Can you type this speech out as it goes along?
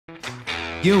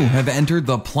You have entered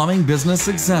the Plumbing Business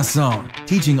Success Zone,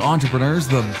 teaching entrepreneurs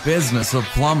the business of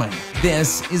plumbing.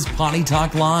 This is Potty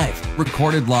Talk Live,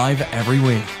 recorded live every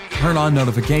week. Turn on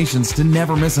notifications to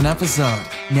never miss an episode.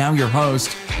 Now your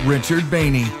host, Richard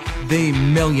Behney, the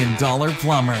Million Dollar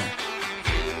Plumber.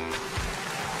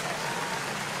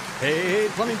 Hey,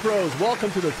 plumbing pros, welcome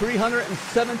to the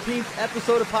 317th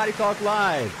episode of Potty Talk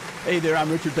Live. Hey there, I'm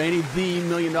Richard Behney, the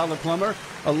Million Dollar Plumber,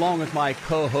 along with my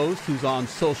co-host who's on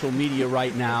social media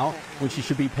right now, when she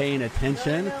should be paying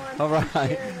attention. All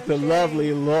right, the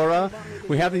lovely Laura.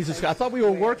 We have these. I thought we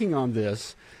were working on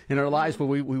this in our lives, but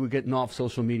we were getting off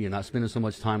social media, not spending so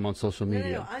much time on social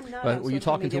media. No, I'm not but on were you social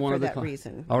talking media to one for of the that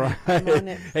reason. All right.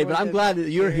 Hey, but I'm glad that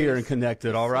you're here and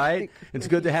connected. All right, it's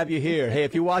good to have you here. Hey,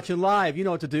 if you're watching live, you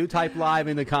know what to do. Type live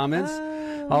in the comments.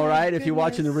 All right, if you're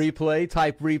watching the replay,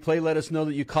 type replay. Let us know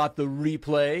that you caught the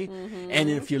replay. And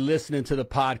if you're listening to the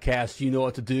podcast, you know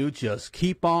what to do. Just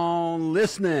keep on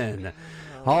listening.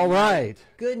 All right.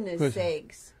 Goodness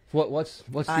sakes. What's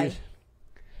I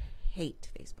hate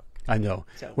Facebook. I know.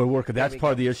 So, we're working. That's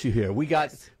part of the issue here.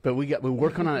 We're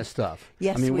working on that stuff.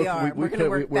 Yes, I mean, we are. We're going to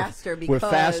work faster because we're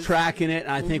fast tracking it,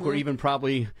 and I think we're even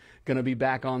probably going to be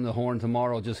back on the horn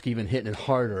tomorrow, just even hitting it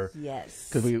harder. Yes.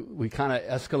 Because we kind of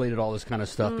escalated all this kind of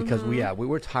stuff because we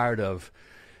were tired of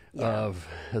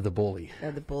the bully.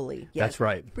 The bully. Yes. That's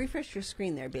right. Refresh your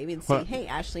screen there, baby, and see. Hey,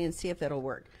 Ashley, and see if that'll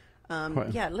work.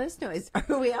 Yeah, let us know.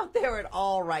 Are we out there at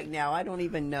all right now? I don't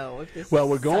even know if this. Well,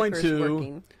 we're going to.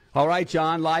 Working. All right,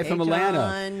 John, live from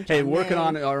Atlanta. Hey, working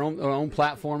on our own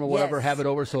platform or whatever, Yes. have it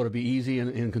over so it'll be easy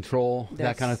and in control,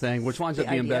 that kind of thing, which winds up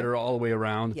being better all the way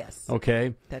around. Yes.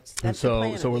 Okay. That's so the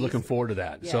plan, so we're at looking least. forward to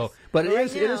that. Yes. So, but Right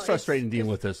it is now, frustrating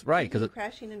dealing with this, right? Because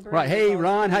crashing and burning. right. Hey,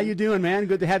 Ron, how you doing, man?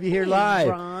 Good to have you here live.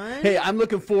 Ron. Hey, I'm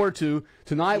looking forward to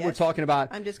tonight. Yes. We're talking about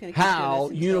I'm just gonna keep how doing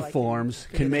this until uniforms I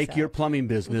can can figure make this your out. plumbing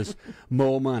business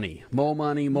more money, more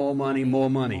money, more money, more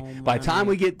money. By the time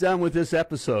we get done with this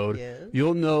episode, Yes.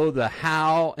 you'll know the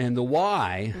how and the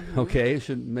why. Okay, it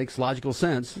makes logical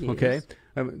sense. Yes. Okay,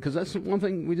 because that's one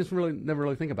thing we just never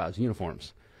really think about is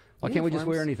uniforms. Why can't we just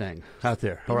wear anything out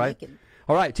there? All right, naked.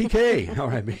 all right, TK. All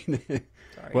right,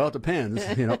 well, it depends.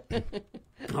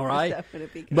 All right,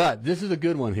 Definitely good. but this is a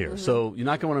good one here. So you're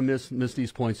not going to want to miss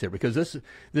these points here because this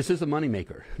is a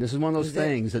moneymaker. This is one of those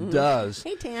things that does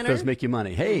Hey, Tanner. does make you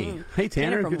money. Hey, hey,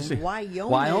 Tanner, Tanner good to see from Wyoming.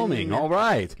 Wyoming. All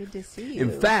right. Good to see you.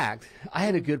 In fact, I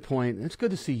had a good point. It's good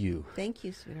to see you. Thank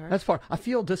you, sweetheart. That's part. I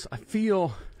feel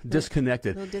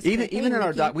disconnected. little disconnect- Even Hey, in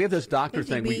our Mickey. we have this doctor Mickey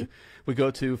thing B. we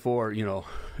go to for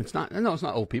it's not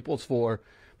old people. It's for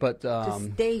to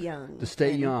stay young. to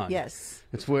stay And- young. Yes.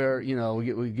 It's where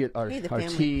we get our Hey, the our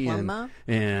family tea plumber.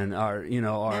 and our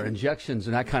our injections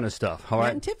and that kind of stuff. All Matt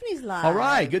right. and Tiffany's live. All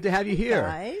right, good to have you here.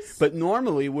 Guys. But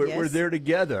normally we're Yes. there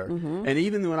together, and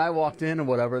even when I walked in or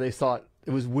whatever, they thought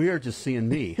it was weird just seeing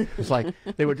me. It's like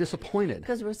they were disappointed.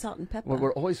 Because we're salt and pepper.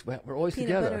 We're always Peanut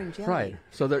together, butter and jelly. right?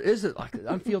 So there is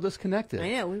I feel disconnected. I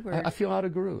know, we were- I feel out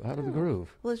of the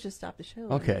groove. Well, let's just stop the show.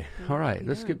 Okay, all right.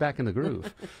 Let's done. get back in the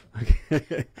groove.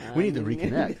 Okay. We need to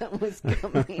reconnect. That was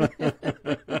coming.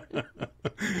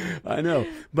 I know,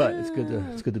 but it's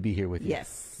good to be here with you.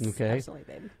 Yes. Okay. Absolutely,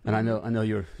 babe. And I know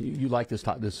you like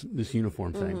this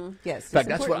uniform thing. Yes. In fact,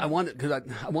 it's that's what I important. wanted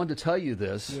because I wanted to tell you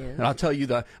this, Yes. and I'll tell you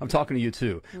that I'm talking to you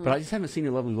too. But I just haven't seen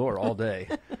your lovely Laura all day,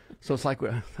 so it's like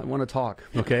I want to talk.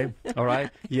 Okay, all right,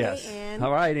 yes, Hey, Ann.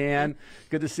 all right, Ann,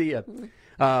 good to see you.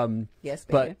 Yes,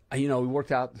 But baby.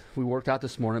 we worked out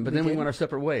this morning, but then we did. went our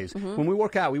separate ways. When we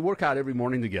work out every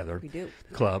morning together. We do.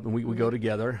 The club, and we go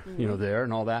together, there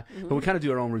and all that. But we kind of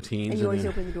do our own routines. And you always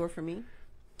then open the door for me?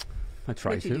 I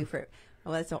try What you do to. for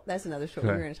that's another story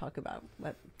Okay. we're going to talk about.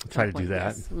 Try to do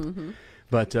that. Yes. Mm-hmm.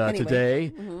 But Anyway.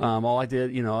 today, all I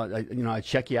did, I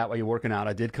check you out while you're working out.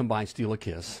 I did come by and steal a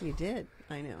kiss. You did.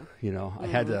 I know. I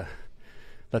had to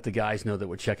let the guys know that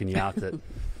we're checking you out. That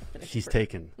she's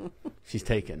taken.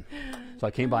 So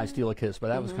I came by and steal a kiss. But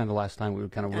that was kind of the last time we were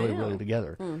kind of really, know. really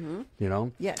together.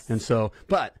 Yes. And so,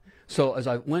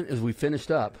 as we finished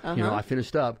up, I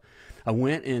finished up. I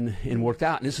went and worked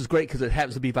out, and this is great because it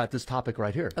happens to be about this topic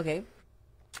right here. Okay.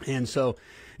 And so,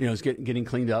 it's getting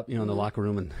cleaned up, in the locker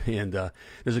room, and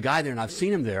there's a guy there, and I've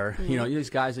seen him there. These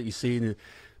guys that you see, and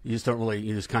you just don't really,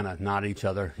 you just kind of nod at each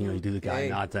other. You do the guy Hey.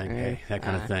 nod thing, hey, that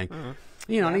kind of thing.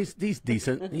 Yeah. And he's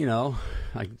decent. I'm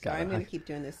I'm going to keep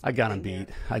doing this. I got him thing beat.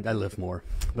 here. I lift more,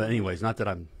 but anyways, not that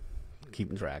I'm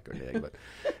keeping track or anything. But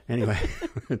anyway,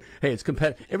 hey, it's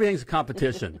everything's a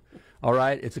competition. All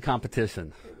right, it's a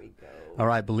competition. Here we go. All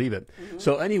right, believe it.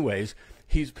 So, anyways,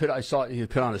 I saw he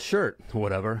put on a shirt or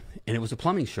whatever, and it was a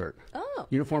plumbing shirt. Oh.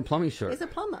 Uniform plumbing shirt. He's a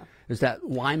plumber. Is that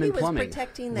Wyman Plumbing? He was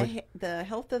protecting the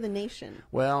health of the nation.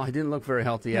 Well, he didn't look very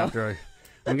healthy after.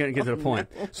 I'm going to get to the point.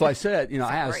 No. So I said,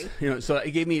 I asked, so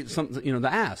it gave me something,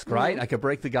 to ask, right? I could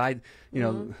break the guy,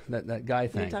 that guy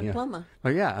thing. Plumber. Oh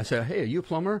yeah. I said, hey, are you a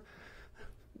plumber?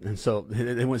 And so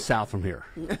it went south from here.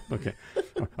 Okay.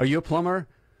 Are you a plumber?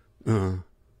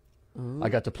 I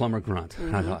got the plumber grunt.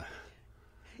 I thought.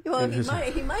 Well,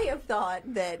 he might have thought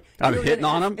that I'm hitting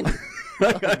on him.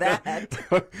 That.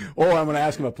 Or I'm going to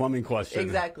ask him a plumbing question.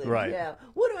 Exactly. Right. Yeah.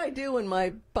 What do I do when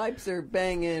my pipes are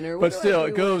banging? Or but still,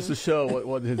 it goes to show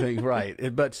what the thing.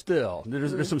 Right. But still,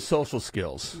 there's some social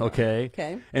skills. Okay.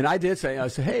 Okay. And I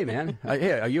said, hey man,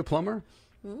 hey, are you a plumber?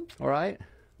 All right.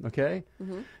 Okay.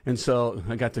 And so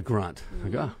I got the grunt. I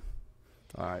go,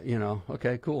 all right.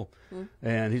 Okay, cool.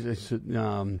 And he said,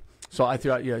 so I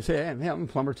threw out, I say, hey, I'm a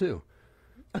plumber too.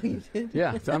 Oh, you did?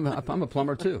 Yeah, I'm a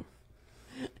plumber too.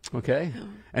 Okay,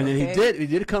 and then he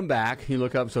did come back. He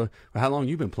looked up. So, how long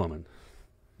you been plumbing?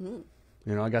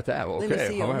 I got that. Okay, let me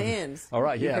see your hands. All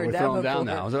right, yeah, we're throwing down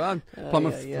now. I was like, I'm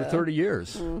plumbing for 30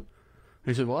 years.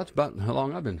 He said, well, that's about how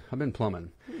long I've been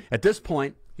plumbing. At this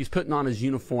point, he's putting on his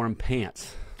uniform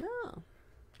pants. Oh,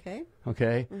 okay.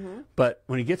 Okay, but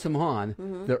when he gets them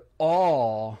on, they're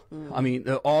all,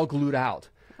 they're all glued out.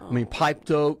 I mean, pipe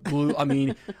dope, glue. I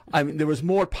mean, there was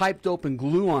more pipe dope and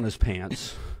glue on his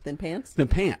pants than pants.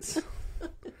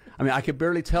 I mean, I could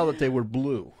barely tell that they were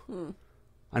blue.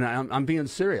 And I'm being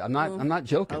serious. I'm not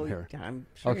joking here. I'm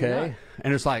sure okay, you're not.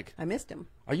 And it's like, I missed him.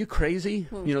 Are you crazy?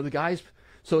 The guy's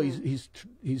so he's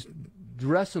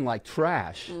dressing like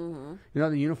trash. The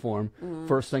uniform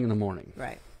first thing in the morning.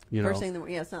 Right. First thing in the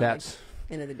morning. Yeah, it's not like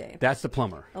end of the day. That's the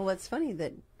plumber. Oh, what's funny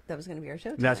that was going to be our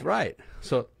show tonight. That's right.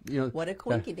 So what a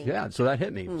coinky-dink. Yeah. So that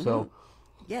hit me. So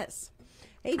yes.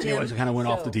 Hey, Jim. Anyways, I kind of went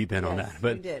off the deep end on that,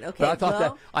 but you did. Okay. But I thought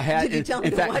that I had. Did you tell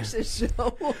me to watch this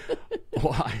show?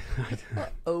 Well, right.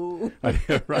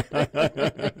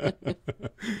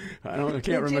 I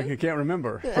can't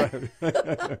remember.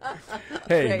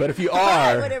 Hey, but if you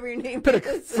are, whatever your name put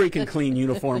is. a freaking clean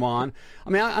uniform on.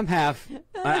 I mean, I'm half.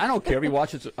 I don't care if you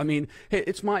watch it. I mean, hey,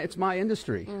 it's my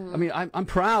industry. I mean, I'm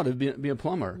proud of being a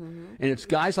plumber, and it's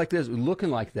guys like this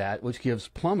looking like that, which gives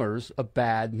plumbers a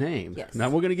bad name. Yes. Now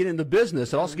we're going to get into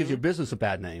business. It also gives your business a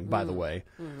bad name, by the way.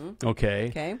 Okay.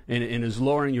 Okay. And is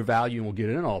lowering your value, and we'll get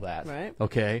into all that. Right.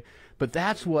 Okay. But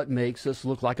that's what makes us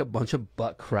look like a bunch of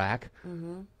butt crack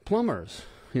plumbers.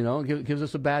 Gives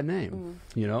us a bad name.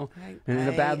 And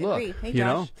a bad look. Hey,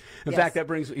 Josh. In fact, that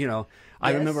brings.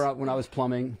 I remember when I was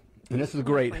plumbing, and this is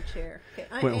great. My chair. Okay,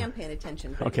 I am paying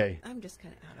attention. But okay. I'm just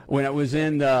kind of out of. When I was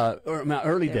in my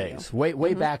early days,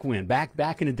 way back when,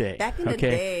 back in the day. Back in the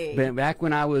day. Back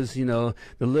when I was, the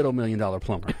little $1 Million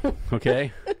Plumber.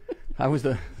 Okay. I was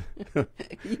the. You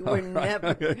were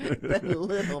never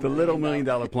the little $1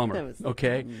 Million Plumber. That was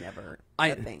okay. Never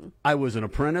a thing. I was an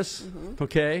apprentice.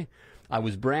 Okay. I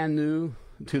was brand new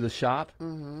to the shop.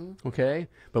 Okay.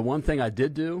 But one thing I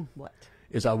did do. What?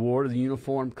 Is I wore the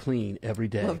uniform clean every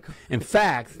day. In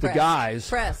fact, the guys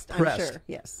pressed. I'm sure.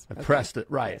 Yes. I pressed it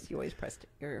right. Yes, you always pressed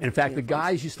it. In fact, the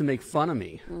guys used to make fun of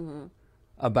me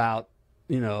about,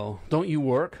 don't you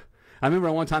work? I remember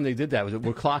one time they did that.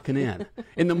 We're clocking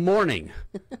in the morning.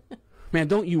 Man,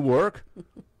 don't you work?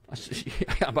 I said,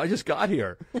 yeah, I just got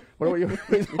here. What are you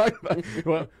talking about?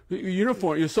 Well, your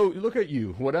uniform. Look at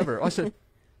you. Whatever. I said,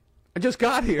 I just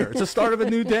got here. It's the start of a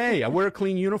new day. I wear a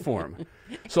clean uniform.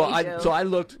 So I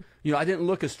looked, I didn't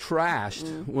look as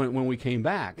trashed when we came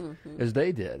back as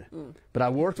they did. But I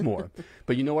worked more.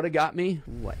 But you know what it got me?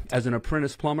 What? As an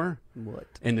apprentice plumber? What?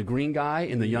 And the green guy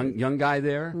and the young guy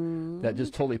there that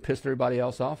just totally pissed everybody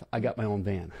else off, I got my own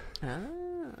van.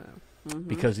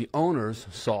 Because the owners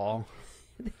saw.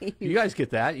 You guys get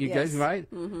that? You guys, right?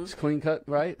 It's clean cut,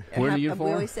 right? Wearing the uniform.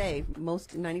 We always say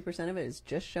 90% of it is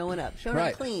just showing up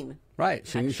clean. Right,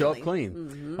 so you can show up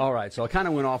clean. All right, so I kind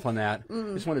of went off on that.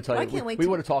 Just want to tell you, we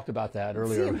would have talked about that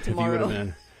earlier if you would have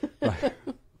been. Right.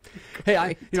 Hey,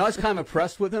 I was kind of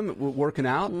impressed with him working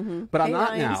out, but I'm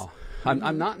not now.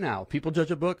 I'm not now. People judge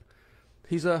a book.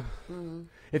 He's a.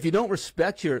 If you don't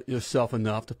respect yourself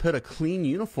enough to put a clean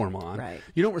uniform on,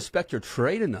 you don't respect your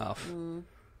trade enough.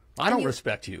 I don't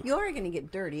respect you. You are going to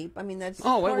get dirty. I mean, that's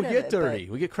we get dirty.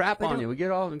 We get crap on you. We get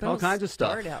all kinds of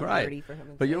stuff. Right. Dirty, for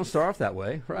heaven's but you sake. don't start off that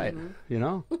way, right?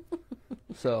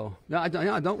 So no, I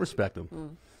don't respect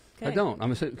them. Okay. I don't.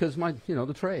 I'm because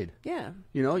the trade. Yeah.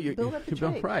 You build up the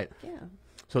trade. Right. Yeah.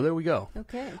 So there we go.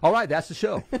 Okay. All right, that's the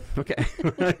show. Okay.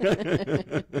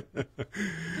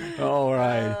 All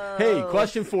right. Hey,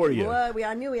 question for you. Well,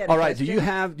 I knew we had. All right. Do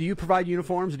you provide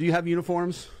uniforms? Do you have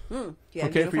uniforms? Do you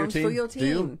have okay, uniforms for your team? Do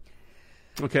you?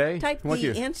 Okay. Type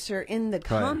the answer in the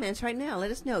comments right now.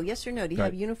 Let us know, yes or no. Do you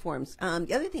have uniforms?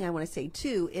 The other thing I want to say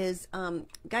too is,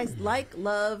 guys, like,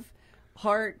 love,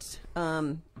 heart,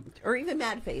 or even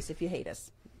mad face if you hate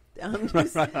us.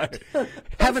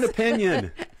 Have an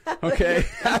opinion. Okay,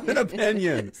 have an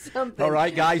opinion. Something. All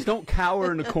right, guys, don't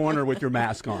cower in the corner with your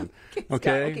mask on.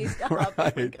 Okay, stop. Right.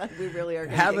 Oh my God, we really are.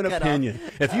 Have an opinion.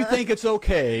 If you think it's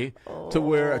okay to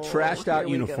wear a trashed out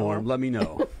uniform, let me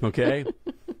know. Okay.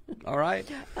 All right.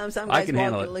 Some I guys can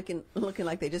handle it. looking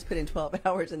like they just put in 12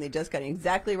 hours and they just got it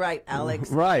exactly right, Alex.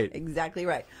 Right. Exactly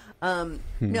right.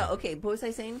 No. Okay. What was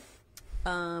I saying?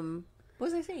 What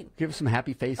was I saying? Give us some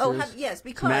happy faces. Oh, yes,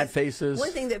 because mad faces.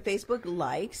 One thing that Facebook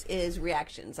likes is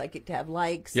reactions, like to have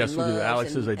likes. Yes, and we do. loves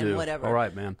Alex says they do. Whatever. All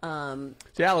right, man.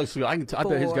 See, Alex, I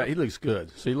bet he looks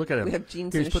good. So you look at him. We have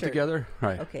jeans he's and a put shirt. together.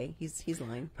 Right. Okay, he's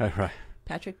lying. Right.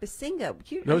 Patrick Basinga.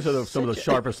 Those are some of the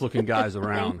sharpest looking guys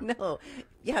around. No.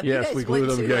 Yeah. Yes, we glue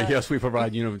them together. Yes, we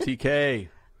provide TK.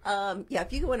 Yeah,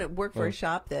 if you want to work for a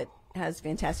shop that has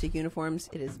fantastic uniforms,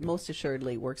 it is most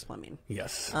assuredly Works Plumbing.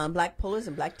 Yes. Black polos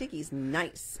and black dickies,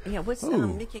 nice. Yeah, what's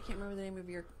Mickey? I can't remember the name of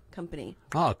your company.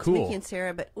 Oh, cool. It's Mickey and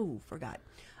Sarah, but forgot.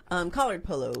 Collared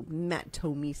polo. Matt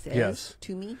Tomey says. Yes.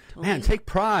 Tomey. Man, take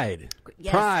pride.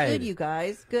 Yes, pride. Good, you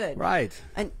guys. Good. Right.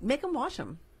 And make them wash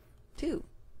them, too.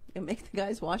 And make the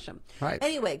guys wash them. Right.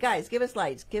 Anyway, guys, give us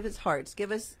lights, give us hearts, give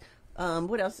us.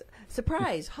 What else?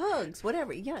 Surprise, hugs,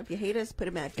 whatever. Yeah, if you hate us, put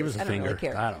a mad face. Give us a finger. Really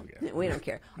care. I don't care. We don't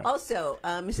care. Also,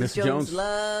 Mrs. Jones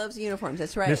loves uniforms.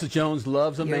 That's right. Mrs. Jones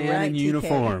loves a man in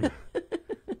uniform.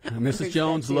 Mrs.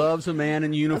 Jones loves a man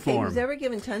in uniform. Okay, who's ever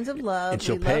given tons of love? And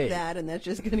she'll we pay. love that, and that's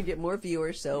just going to get more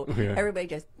viewers. So everybody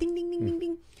just ding, ding, ding, ding,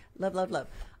 ding. Love, love, love.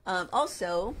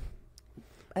 Also,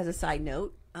 as a side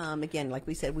note, again, like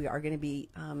we said, we are going to be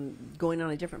going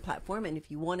on a different platform, and if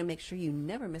you want to make sure you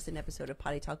never miss an episode of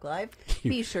Potty Talk Live,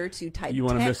 be sure to type You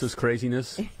want to miss this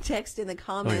craziness? Text in the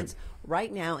comments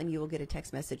right now, and you will get a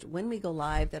text message when we go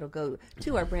live that'll go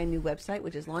to our brand new website,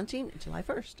 which is launching July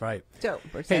 1st. Right. So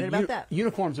we're excited about that.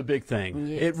 Uniform's a big thing.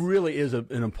 Yes. It really is an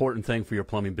important thing for your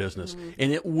plumbing business,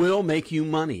 and it will make you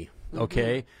money.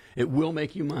 Okay, it will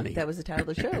make you money. That was the title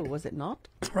of the show, was it not?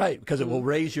 Right, because it will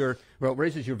raise your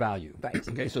raises your value. Right.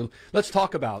 Okay, so let's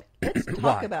talk about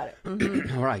Talk about it.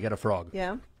 All right, got a frog.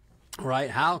 Yeah. All right,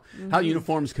 how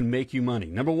uniforms can make you money.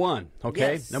 Number one,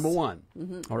 okay? Yes. Number one,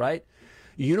 all right?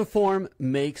 Uniform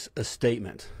makes a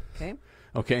statement. Okay.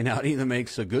 Okay, now it either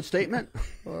makes a good statement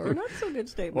Or not so good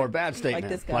statement. or a bad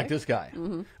statement. Like this guy.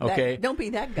 Okay. Don't be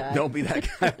that guy. Don't be that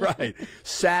guy, right.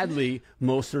 Sadly,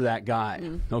 most are that guy,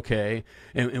 okay?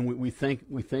 And we think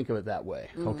of it that way,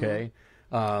 okay?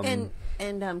 And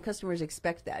customers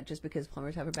expect that just because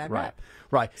plumbers have a bad rap.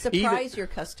 Right. Surprise your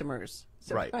customers.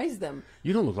 Surprise them.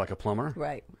 You don't look like a plumber.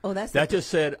 Right. Oh, that just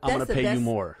said, I'm going to pay you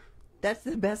more. That's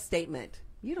the best statement.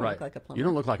 You don't look like a plumber. You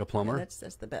don't look like a plumber. Yeah,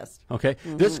 that's the best. Okay.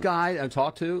 This guy I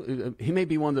talked to, he may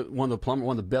be one of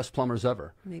the best plumbers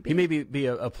ever. Maybe. He may be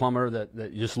a plumber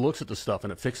that just looks at the stuff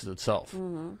and it fixes itself.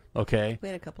 Okay. We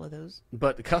had a couple of those.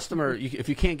 But the customer, if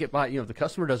you can't get by, if the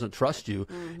customer doesn't trust you,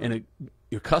 and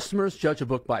your customers judge a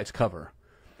book by its cover.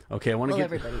 Okay, I want to get.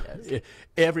 Everybody does.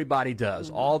 Everybody does.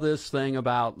 All this thing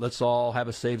about let's all have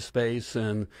a safe space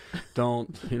and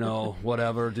don't,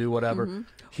 whatever, do whatever.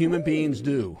 Human beings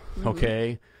do.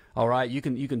 Okay. All right. You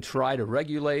can try to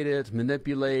regulate it,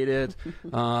 manipulate it,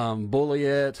 bully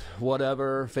it,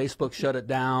 whatever. Facebook shut it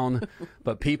down,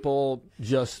 but people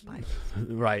just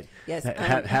Yes.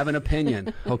 have an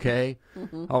opinion. Okay.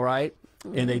 All right.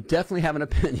 And they definitely have an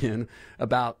opinion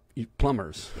about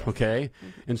plumbers, okay?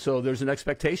 And so there's an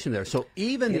expectation there. So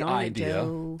even the idea,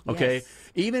 okay,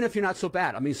 even if you're not so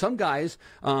bad. I mean, some guys,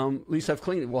 at least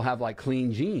will have like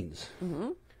clean jeans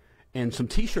and some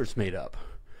T-shirts made up.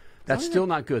 That's still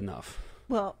not good enough.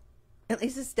 Well, at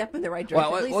least a step in the right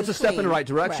direction. Well, it's a step in the right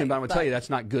direction, but I'm going to tell you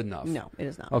that's not good enough. No, it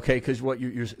is not. Okay, because what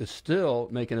you're still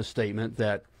making a statement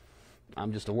that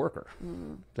I'm just a worker,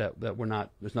 that we're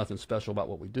not, there's nothing special about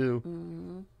what we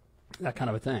do, that kind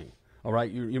of a thing. All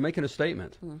right, you're making a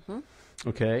statement.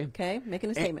 Okay. Okay, making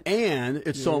a statement. And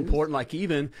it's so important.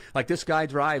 Like this guy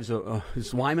drives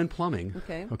this Wyman Plumbing.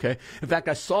 Okay. Okay. In fact,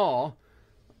 I saw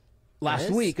last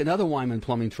week another Wyman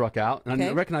Plumbing truck out, and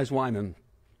I recognize Wyman.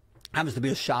 Happens to be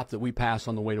a shop that we pass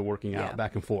on the way to working out,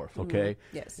 back and forth. Okay.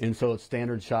 Yes. And so it's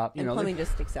standard shop. And plumbing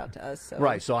just sticks out to us. So.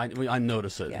 Right. So I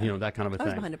notice it. That kind of a thing. I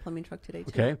was behind a plumbing truck today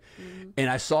too. Okay. And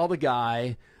I saw the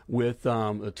guy with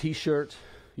a T-shirt,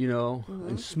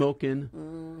 and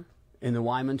smoking in the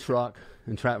Wyman truck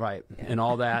and and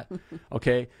all that.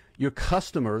 Okay. Your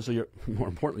customers, or more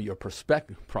importantly, your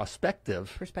prospective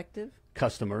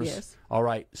customers, all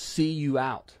right, see you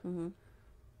out.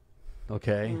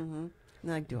 Okay.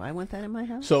 Like, do I want that in my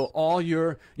house? So all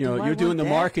your, you're doing the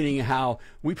marketing, how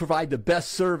we provide the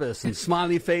best service and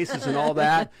smiley faces and all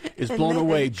that is blown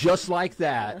away just like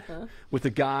that with the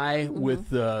guy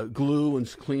with the glue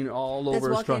and clean all over.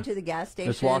 That's walking into the gas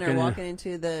station or walking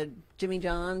into the Jimmy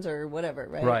John's or whatever,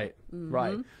 right? Right,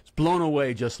 right. It's blown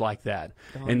away just like that.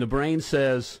 And the brain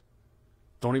says,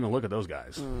 don't even look at those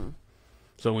guys.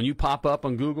 So when you pop up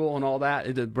on Google and all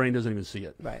that, the brain doesn't even see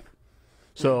it. Right.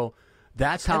 So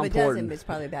that's how if important. It doesn't, it's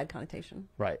probably a bad connotation.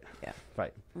 Right. Yeah.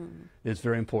 Right. It's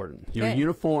very important. Your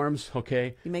uniforms,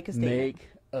 okay. You make a statement. Make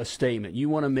a statement. You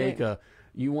want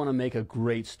to make a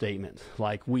great statement.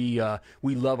 Like we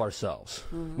love ourselves.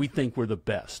 We think we're the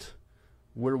best.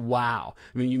 We're wow.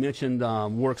 I mean, you mentioned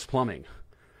Works Plumbing.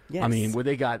 Yes. I mean, where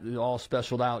they got all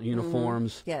specialed out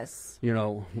uniforms. Yes.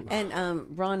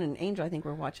 And Ron and Angel, I think,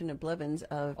 were watching a Blevins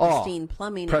of Pristine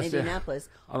Plumbing in Indianapolis.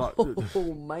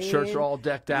 Oh, man. Shirts are all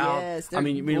decked out. Yes, I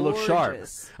mean, you look sharp.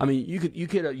 I mean, you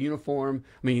get a uniform.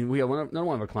 I mean, we have none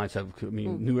of our clients have. I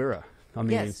mean, New Era. I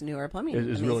mean, yes, New Era Plumbing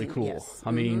is really cool. Yes.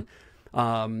 I mean,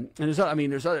 and there's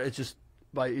other. It's just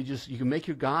you can make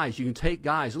your guys. You can take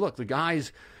guys. Look, the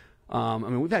guys. I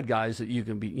mean, we've had guys that you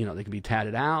can be, they can be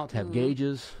tatted out, have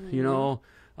gauges, little,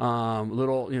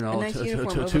 nice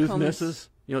tooth misses,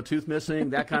 tooth missing,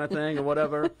 that kind of thing, or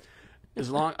whatever.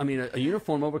 A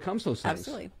uniform overcomes those things.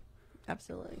 Absolutely.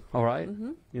 Absolutely. All right.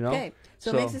 Okay.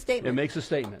 So it makes a statement. It makes a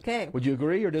statement. Okay. Would you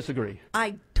agree or disagree?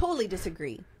 I totally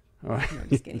disagree. All right. No,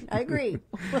 just kidding. I agree.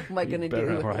 What am I going to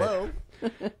do? Hello.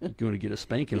 You're going to get a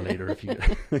spanking later if you.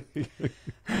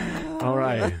 All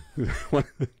right.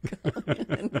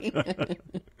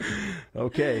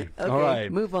 Okay. All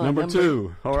right. Move on. Number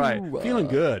two. All right. Feeling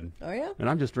good. Oh, yeah? And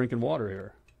I'm just drinking water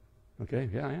here. Okay.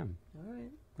 Yeah, I am. All right.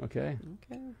 Okay.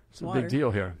 Okay. It's a big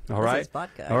deal here. All right. It's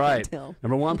vodka. All right. Tell.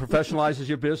 Number one, professionalizes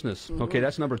your business. Okay,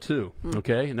 that's number two.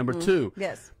 Okay. Number two.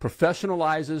 Yes.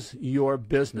 Professionalizes your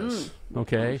business.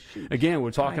 Okay. Again,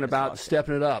 we're talking about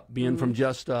stepping it up, being from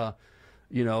just where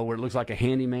it looks like a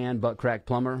handyman, butt crack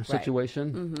plumber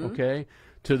situation. Okay.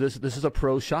 To this is a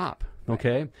pro shop.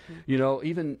 Okay.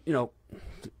 Even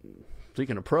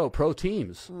speaking of pro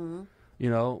teams.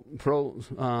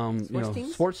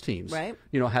 Sports teams. Right.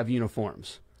 Have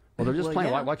uniforms. Well, they're just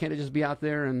playing. Why can't they just be out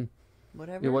there and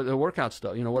whatever the workout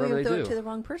stuff? Whatever they do. You'll throw it to the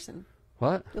wrong person.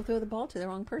 What? You'll throw the ball to the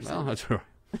wrong person. Well, that's right.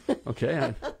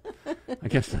 Okay, I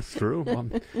guess that's true.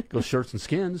 Go shirts and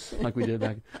skins like we did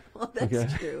back. Well,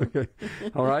 that's true. Okay.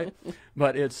 All right,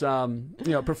 but it's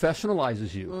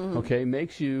professionalizes you. Okay,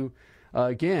 makes you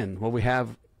again. Well, we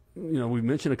have. We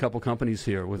mentioned a couple companies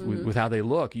here with how they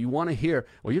look. You want to hear.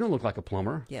 Well, you don't look like a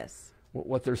plumber. Yes.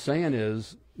 What they're saying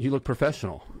is you look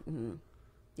professional.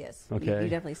 Yes. Okay. You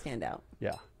definitely stand out.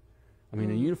 Yeah. I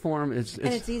mean, a uniform is.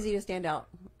 And it's easy to stand out.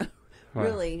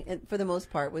 Really, for the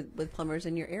most part, with plumbers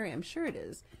in your area, I'm sure it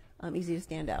is easy to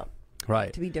stand out.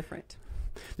 Right. To be different.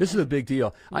 This is a big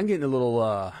deal. I'm getting a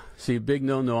little, big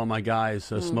no-no on my guys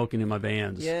smoking in my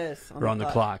vans. Yes. Or on the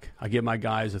clock. I give my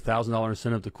guys $1,000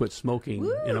 incentive to quit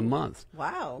smoking in a month.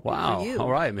 Wow. Wow. Good for you.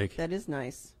 All right, Mick. That is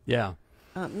nice. Yeah.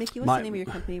 Mickey, what's the name of your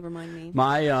company? Remind me.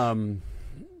 My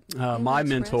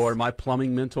mentor, my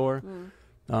plumbing mentor,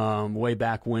 way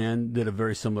back when, did a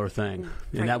very similar thing.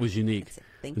 And that was unique.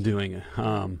 Doing it.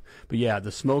 But yeah,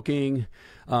 the smoking.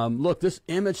 Look, this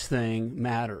image thing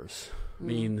matters. I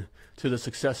mean, to the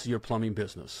success of your plumbing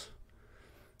business.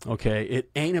 Okay,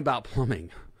 it ain't about plumbing.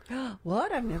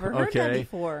 What? I've never heard that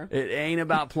before. It ain't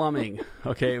about plumbing.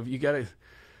 Okay, you got to,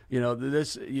 you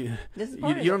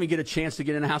don't even get a chance to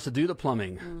get in the house to do the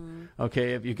plumbing.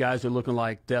 Okay, if you guys are looking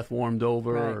like death warmed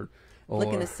over, or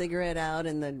flicking a cigarette out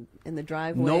in the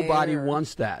driveway. Nobody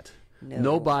wants that. No.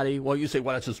 Nobody. Well, you say,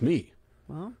 well, that's just me.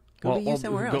 Well, go be you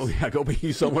somewhere else. Go be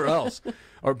you somewhere else,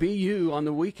 or be you on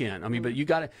the weekend. I mean, but you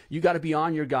got to be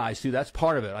on your guys too. That's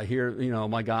part of it. I hear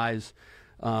my guys,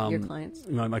 your clients,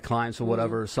 my clients or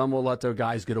whatever. Some will let their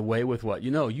guys get away with what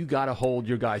you got to hold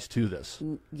your guys to this.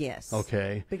 Yes.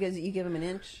 Okay. Because you give them an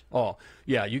inch. Oh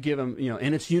yeah, you give them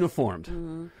and it's uniformed.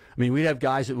 I mean, we have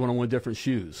guys that want to wear different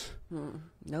shoes.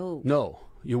 No,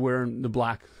 you're wearing the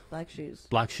black shoes.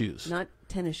 Black shoes. Not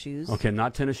tennis shoes. Okay,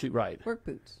 not tennis shoes. Right. Work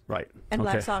boots. Right. And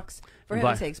black socks. For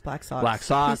heaven's sakes, black socks. Black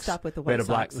socks. Please stop with the white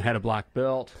socks. Had a black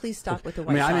belt. Please stop with the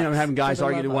white socks. I mean, I'm having guys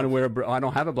argue they want to wear. I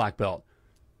don't have a black belt.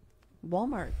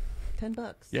 Walmart,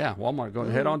 $10. Yeah, Walmart. Go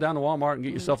head on down to Walmart and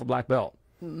get yourself a black belt.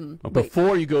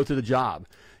 Before you go to the job,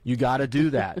 you got to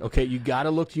do that. Okay, you got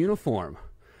to look uniform.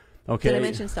 Okay. Did I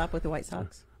mention stop with the white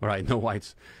socks? Right. No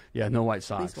whites. Yeah, no white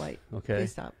socks. Please white. Okay.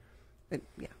 Please stop.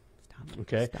 Yeah. Stop.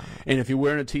 Okay, and if you're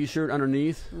wearing a T-shirt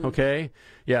underneath, okay,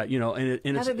 yeah, you know, and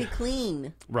Have it's it be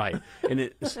clean. right, and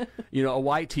it's you know, a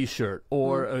white T-shirt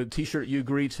or a T-shirt you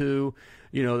agree to,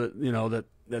 that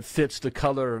fits the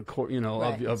color, you know,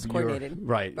 Right. of It's your coordinated.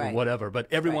 right, Right. whatever. But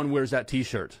everyone wears that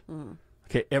T-shirt.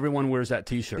 Okay, everyone wears that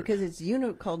T-shirt. Because it's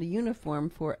called a uniform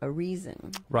for a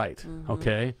reason. Right.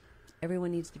 Okay.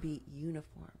 Everyone needs to be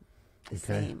uniform, the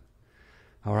Okay. same.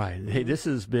 All right. Hey, this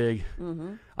is big.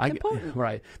 Important.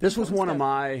 Right. This was one of stuff.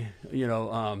 my,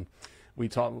 we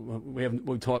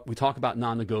talk about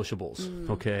non-negotiables.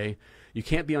 Okay. You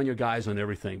can't be on your guys on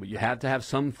everything, but you have to have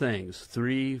some things,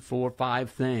 3, 4, 5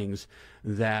 things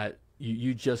that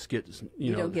you just get,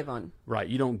 You don't give on. Right.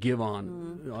 You don't give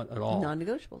on at all.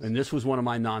 Non-negotiables. And this was one of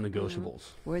my non-negotiables.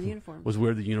 Wear the uniform. Was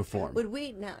wear the uniform. Would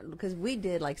we now, because we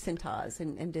did like Cintas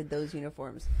and did those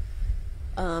uniforms,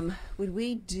 would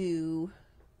we do,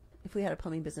 if we had a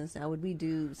plumbing business now, would we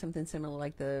do something similar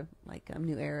like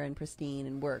New Era and Pristine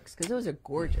and Works? Because those are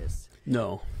gorgeous.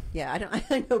 No. Yeah,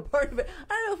 I know part of it.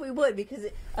 I don't know if we would because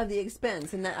of the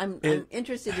expense, and that I'm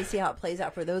interested to see how it plays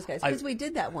out for those guys. Because we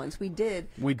did that once. We did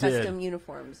custom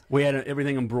uniforms. We had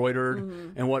everything embroidered,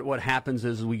 and what happens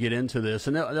is we get into this,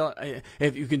 and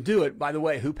if you can do it. By the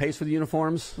way, who pays for the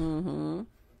uniforms? Can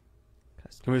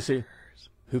we see?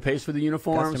 Who pays for the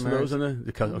uniforms? Customers. Those in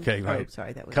the okay, right. Oh,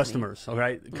 sorry, that was customers. All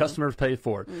right, customers pay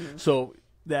for it. So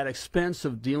that expense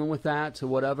of dealing with that to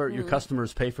whatever your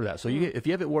customers pay for that. So if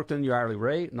you have it worked in your hourly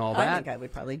rate and all that, I think I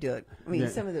would probably do it. I mean,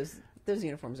 some of those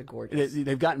uniforms are gorgeous.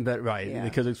 they've gotten better, right? Yeah.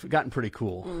 Because it's gotten pretty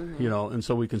cool, and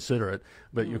so we consider it.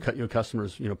 But your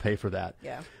customers, pay for that.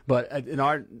 Yeah. But in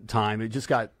our time, it just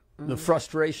got the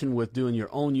frustration with doing your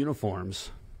own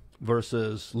uniforms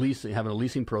versus having a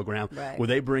leasing program where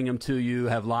they bring them to you,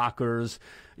 have lockers,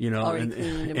 Already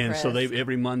cleaned and so pressed.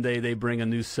 every Monday they bring a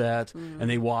new set and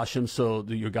they wash them so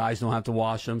your guys don't have to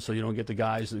wash them, so you don't get the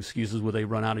guys excuses where they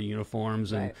run out of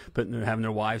uniforms and having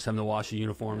their wives having to wash the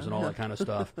uniforms and all that kind of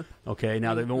stuff. Okay,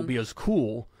 now they won't be as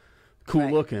cool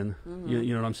looking, you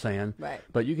know what I'm saying? Right.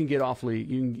 But you can get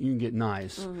you can get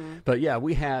nice. But yeah,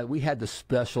 we had the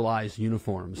specialized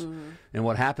uniforms, and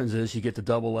what happens is you get the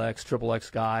XXX,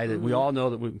 XXX guy. That we all know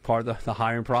that part of the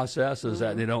hiring process is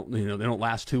that they don't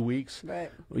last 2 weeks,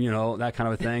 Right. That kind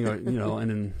of a thing, or and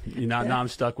then now I'm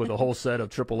stuck with a whole set of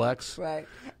XXX. Right.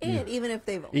 And even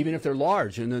if they're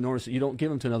large, and then you don't give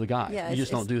them to another guy. Yeah, you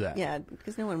just don't do that. Yeah,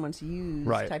 because no one wants to use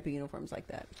type of uniforms like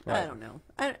that. Right. I don't know.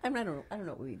 I don't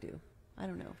know what we do. I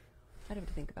don't know. I'd have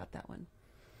to think about that one.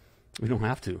 We don't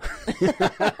have to.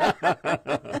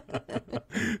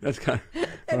 That's kind of.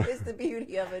 That is the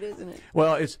beauty of it, isn't it?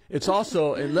 Well, it's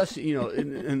also, unless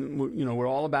we're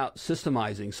all about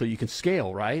systemizing, so you can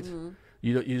scale, right?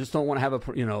 You just don't want to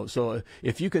have so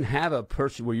if you can have a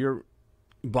purchase where you're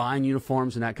buying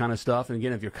uniforms and that kind of stuff, and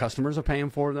again, if your customers are paying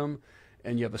for them,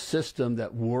 and you have a system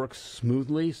that works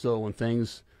smoothly, so when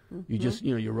things you just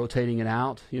you're rotating it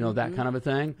out, that kind of a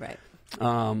thing, right?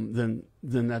 Then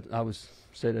that I would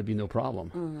say that'd be no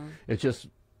problem. It's just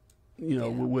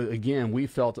we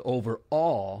felt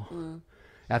overall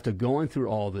after going through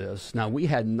all this. Now we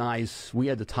had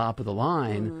the top of the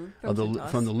line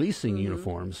from the leasing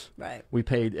uniforms. Right. We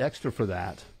paid extra for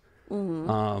that.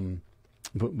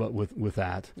 But with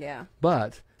that. Yeah.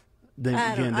 But then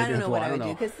I again, don't know what I would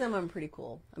do because some of them are pretty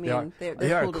cool. I mean,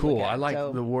 they are cool. To cool. look at, I like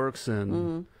the Works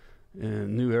and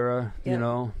New Era.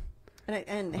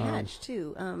 And Hatch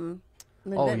too.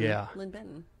 Lynn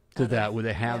Benton did that where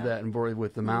they have that embroidered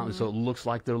with the mountains, so it looks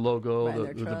like their logo,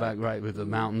 with the back, with the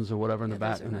mountains or whatever in the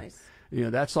back. Those are nice.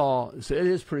 That's all. So it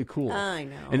is pretty cool. I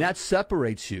know. And that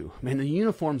separates you. I mean, the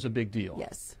uniform's a big deal.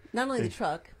 Yes. Not only the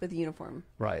truck, but the uniform.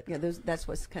 Right. Yeah, that's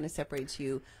what kind of separates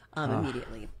you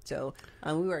immediately. So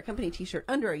we wear a company T-shirt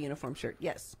under our uniform shirt.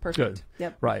 Yes, perfect. Good.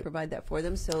 Yep. Right. Provide that for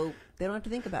them so they don't have to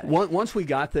think about it. Once we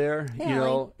got there, Hey,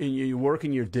 and you work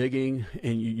and you're digging,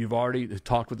 and you've already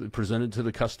presented to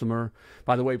the customer.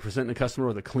 By the way, presenting the customer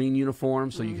with a clean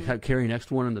uniform, so you can carry an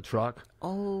extra one in the truck.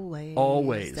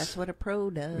 Always. That's what a pro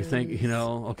does. You think,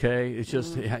 okay, it's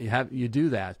just you do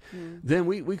that. Then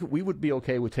we would be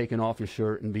okay with taking off your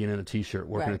shirt and being in a T-shirt,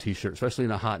 working a T-shirt, especially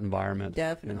in a hot environment.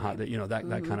 Definitely. And hot,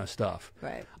 that kind of stuff.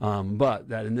 Right. But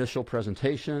that initial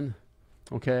presentation,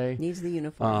 okay, needs the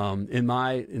uniform. In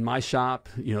my shop,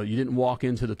 you didn't walk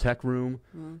into the tech room,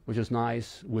 which is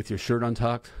nice, with your shirt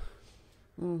untucked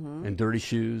and dirty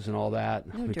shoes and all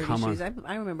that. No dirty shoes.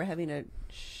 I remember having a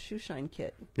shoe shine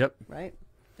kit. Yep. Right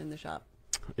in the shop.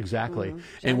 Exactly.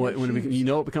 And when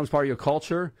it becomes part of your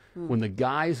culture, when the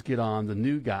guys get on, the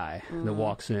new guy that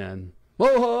walks in,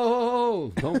 whoa,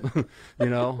 whoa, whoa,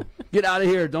 don't, get out of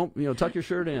here. Don't, tuck your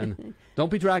shirt in.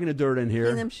 Don't be dragging the dirt in here.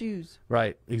 Clean them shoes.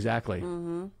 Right, exactly.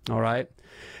 All right.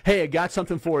 Hey, I got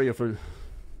something for you for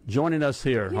joining us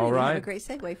here. All right. Have a great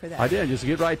segue for that. I did. Just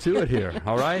get right to it here.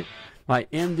 All right. My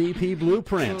MVP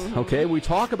blueprint. Okay. We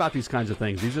talk about these kinds of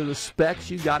things. These are the specs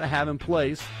you got to have in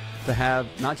place to have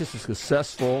not just a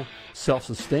successful,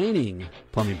 self-sustaining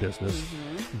plumbing business,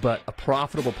 but a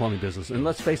profitable plumbing business. And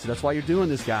let's face it, that's why you're doing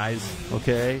this, guys.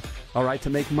 Okay. All right. To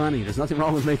make money. There's nothing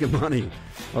wrong with making money.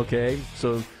 Okay.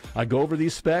 So I go over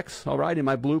these specs, all right, in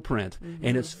my blueprint,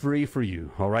 and it's free for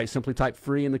you. All right. Simply type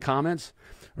free in the comments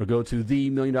or go to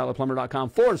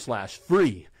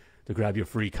themilliondollarplumber.com/free to grab your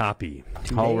free copy.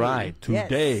 Today. All right.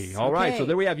 Today. Yes. All right. Okay. So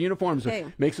there we have uniforms. Okay.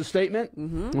 Makes a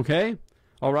statement. Okay.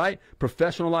 All right.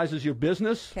 Professionalizes your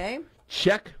business. Okay.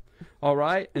 Check. All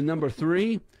right. And number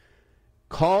 3,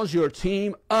 calls your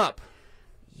team up.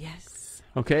 Yes.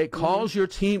 Okay. Calls your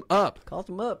team up. Calls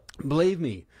them up. Believe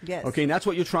me. Yes. Okay, and that's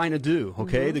what you're trying to do.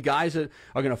 Okay, the guys that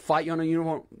are going to fight you on a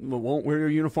uniform, won't wear your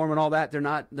uniform and all that. They're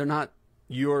not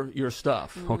your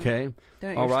stuff. Okay.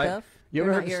 They're not all your right. stuff. You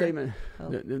ever They're heard not the your- statement?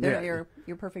 They're not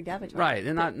your perfect avatar. Right.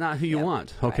 They're not who you Yeah.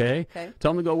 want. Right. Okay. Okay.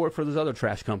 Tell them to go work for those other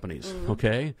trash companies.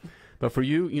 Okay. But for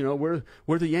you,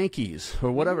 we're the Yankees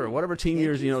or whatever team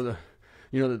yours. The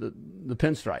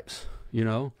pinstripes.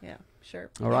 Yeah. Sure.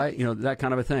 All right. That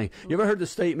kind of a thing. You ever heard the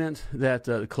statement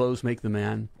that clothes make the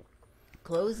man?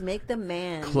 Clothes make the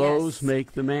man. Clothes yes.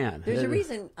 make the man. There's a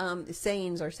reason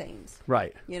sayings are sayings.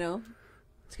 Right. It's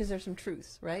because there's some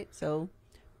truths, right? So,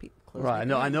 clothes Right. make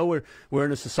No, the I man. know we're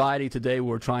in a society today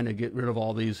where we're trying to get rid of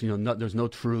all these. There's no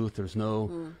truth. There's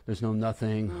no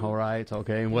nothing. All right.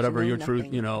 Okay. And whatever no your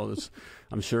truth, nothing.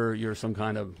 I'm sure you're some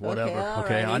kind of whatever. all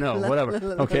Okay. I righty. know. Whatever.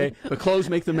 Okay. But clothes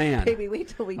make the man. Baby, wait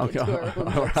till we get Okay. to our own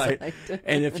All right. website.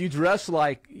 And if you dress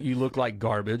like you look like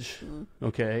garbage,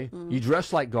 okay, you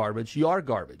dress like garbage, you are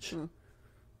garbage.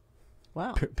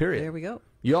 Wow. Period. There we go.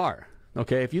 You are.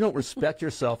 Okay. If you don't respect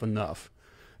yourself enough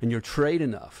and your trade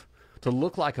enough to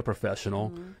look like a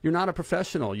professional, you're not a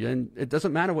professional. And it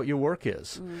doesn't matter what your work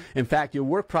is. In fact, your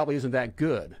work probably isn't that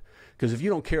good because if you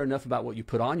don't care enough about what you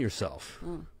put on yourself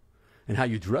and how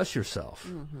you dress yourself,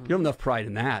 you don't have enough pride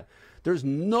in that. There's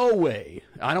no way.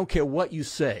 I don't care what you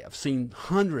say. I've seen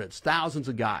hundreds, thousands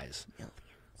of guys.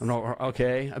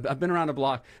 Okay. I've been around the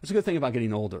block. It's a good thing about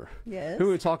getting older. Yes. We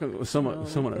were talking with someone.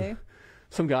 Okay.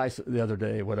 Some guys the other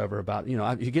day, whatever, about, you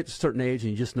get to a certain age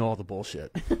and you just know all the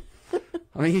bullshit.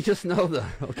 I mean, you just know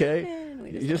okay? And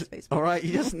we You just just, all right,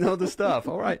 you just know the stuff,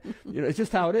 all right? It's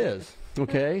just how it is,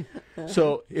 okay?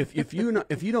 So if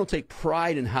you don't take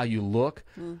pride in how you look,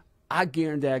 I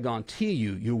guarantee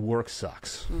you, your work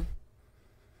sucks.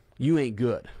 You ain't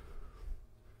good.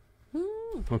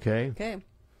 Okay? Okay.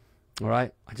 All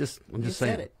right? I'm just You saying.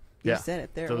 said it. You Yeah. said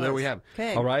it. There So it there was. we have it.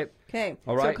 Okay. All right? Okay.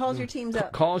 All right. So calls your teams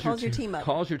up. Calls your team up.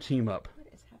 Calls your team up. What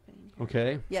is happening here?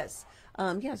 Okay? Yes.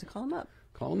 So call them up.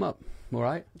 Call them up. All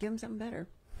right? Give them something better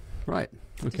Right.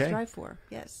 to Okay? strive for.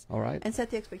 Yes. All right. And set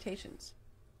the expectations.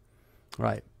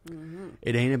 Right.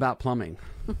 It ain't about plumbing.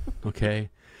 Okay?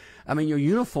 I mean, your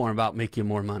uniform about make you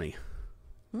more money.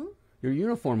 Your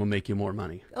uniform will make you more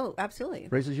money. Oh, absolutely.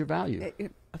 Raises your value.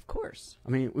 Of course.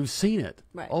 I mean, we've seen it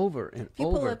Right. over and If you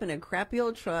over. pull up in a crappy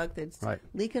old truck that's Right.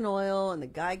 leaking oil and the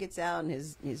guy gets out and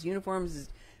his uniforms is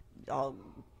all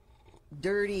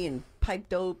dirty and pipe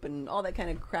dope and all that kind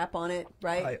of crap on it,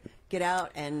 right? Right. Get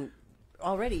out and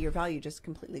already your value just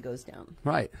completely goes down.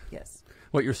 Right. Yes.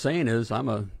 What you're saying is I'm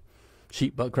a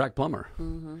cheap butt crack plumber. I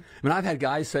mean, I've had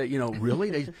guys say,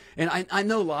 really? And I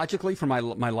know logically from my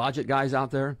logic guys out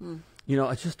there,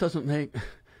 it just doesn't make.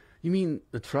 You mean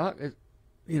the truck?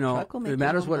 Truck will make it you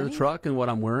matters more what money? the truck and what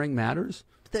I'm wearing matters.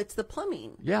 It's the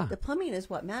plumbing. Yeah. The plumbing is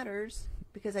what matters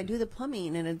because I do the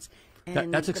plumbing and it's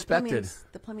That's expected.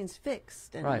 The plumbing's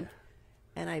fixed. And, Right.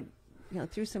 And I,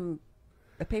 threw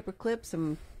a paper clip,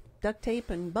 some duct tape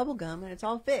and bubble gum, and it's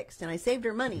all fixed. And I saved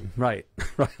her money, Right.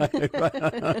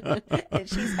 Right. and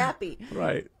she's happy.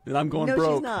 Right. And I'm going No,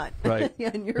 broke. she's not. Right.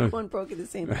 Yeah, and you're going broke at the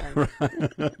same time.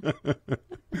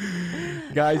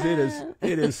 Guys,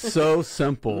 it is so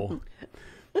simple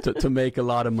to make a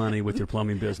lot of money with your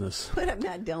plumbing business. Put up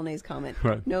Matt Delnay's comment.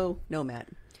 Right. No, Matt.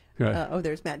 Right.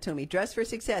 There's Matt Tomey. Dress for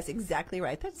success. Exactly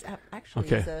right. That's actually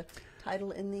Okay. is a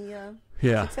title in the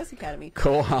Yeah. Success Academy.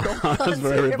 Go on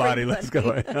for everybody. Let's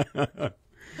go.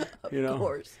 Of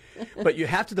course. But you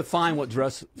have to define what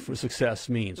dress for success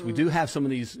means. We do have some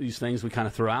of these things we kind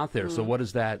of throw out there. So what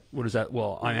is that?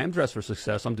 Well, I am dressed for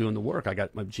success. I'm doing the work. I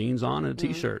got my jeans on and a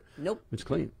T-shirt. Nope. It's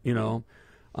clean.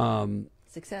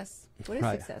 Success. What is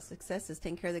success? Success is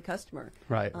taking care of the customer.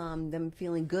 Right. Them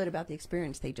feeling good about the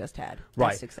experience they just had. That's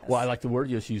Right. success. Well, I like the word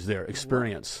you just used there.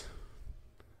 Experience.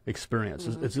 Experience.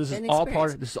 This is An all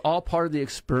experience. part. This is all part of the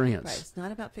experience. Right. It's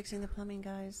not about fixing the plumbing,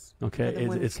 guys. Okay,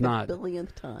 For the it's not.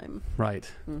 billionth time. Right.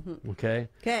 Okay.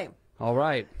 Okay. All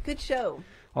right. Good show.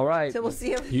 All right. So we'll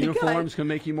see if uniforms can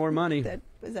make you more money. That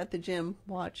was at the gym.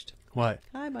 Watched. What?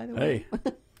 Hi, by the way.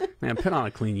 Hey, man, put on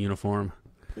a clean uniform.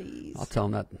 Please. I'll tell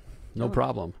them that. No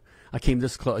problem. I came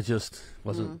this close. It just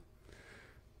wasn't.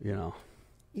 You know.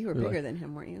 You were really. bigger than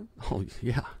him, weren't you? Oh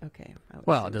yeah. Okay.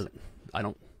 Well, it doesn't. I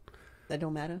don't. That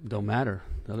don't matter. Don't matter.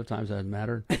 The other times that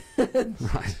mattered.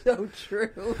 Right. So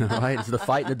true. Right. It's the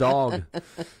fight and the dog.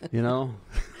 You know.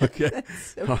 Okay.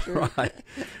 That's so All true. right.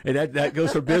 And that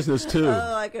goes for business too.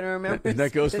 Oh, I can remember. And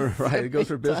that goes for right. It goes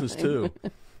for specific business time.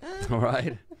 too. All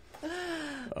right.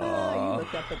 Oh, you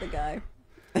looked up at the guy.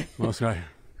 Well, sorry.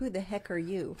 Who the heck are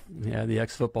you? Yeah, the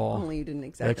ex-football. Only you didn't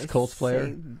exactly Ex-Colts player?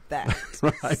 say that.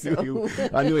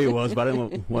 I knew he was, but I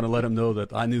didn't want to let him know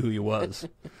that I knew who he was.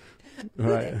 Who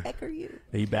the heck are you?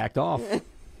 He backed off.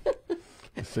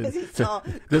 Because he saw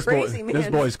This crazy man this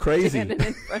boy's crazy. standing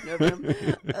in front of him.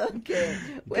 Okay.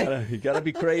 Well, You gotta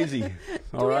be crazy.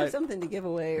 All do we right. have something to give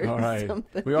away or All right.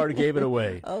 something? We already gave it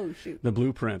away. Oh, shoot. The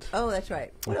blueprint. Oh, that's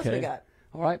right. What else we got?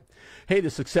 All right. Hey, the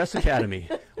Success Academy.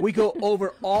 We go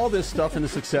over all this stuff in the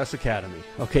Success Academy.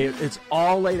 Okay, it's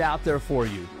all laid out there for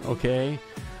you. Okay,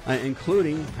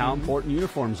 including how important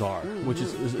uniforms are, which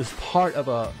is part of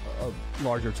a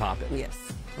larger topic. Yes.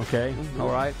 Okay. All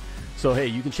right. So hey,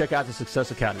 you can check out the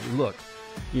Success Academy. Look,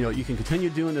 you know, you can continue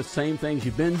doing the same things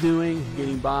you've been doing,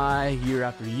 getting by year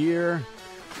after year,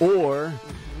 or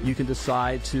you can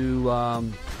decide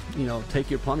to you know, take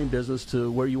your plumbing business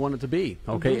to where you want it to be.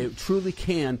 Okay, it truly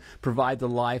can provide the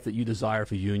life that you desire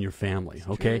for you and your family.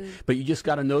 Okay, true. but you just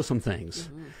got to know some things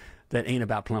that ain't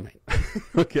about plumbing.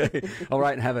 Okay, all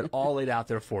right, and have it all laid out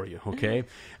there for you. Okay,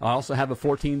 I also have a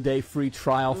 14-day free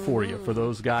trial for you for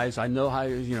those guys. I know how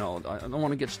you know I don't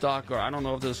want to get stuck, or I don't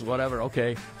know if this is whatever.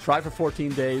 Okay, try for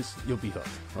 14 days, you'll be hooked.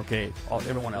 Okay,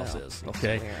 everyone else is.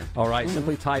 Okay, all right.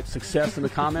 Simply type success in the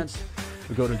comments.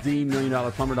 Or go to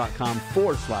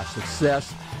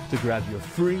themilliondollarplumber.com/success to grab your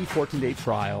free 14-day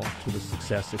trial to the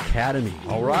Success Academy.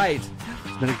 All right.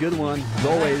 It's been a good one, as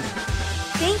always.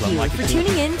 Thank you for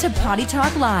tuning in to Potty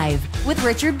Talk Live with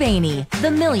Richard Behney,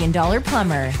 the Million Dollar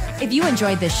Plumber. If you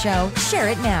enjoyed this show, share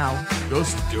it now.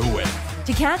 Just do it.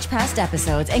 To catch past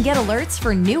episodes and get alerts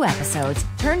for new episodes,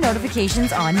 turn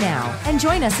notifications on now and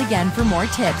join us again for more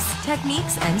tips,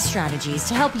 techniques, and strategies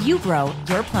to help you grow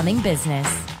your plumbing business.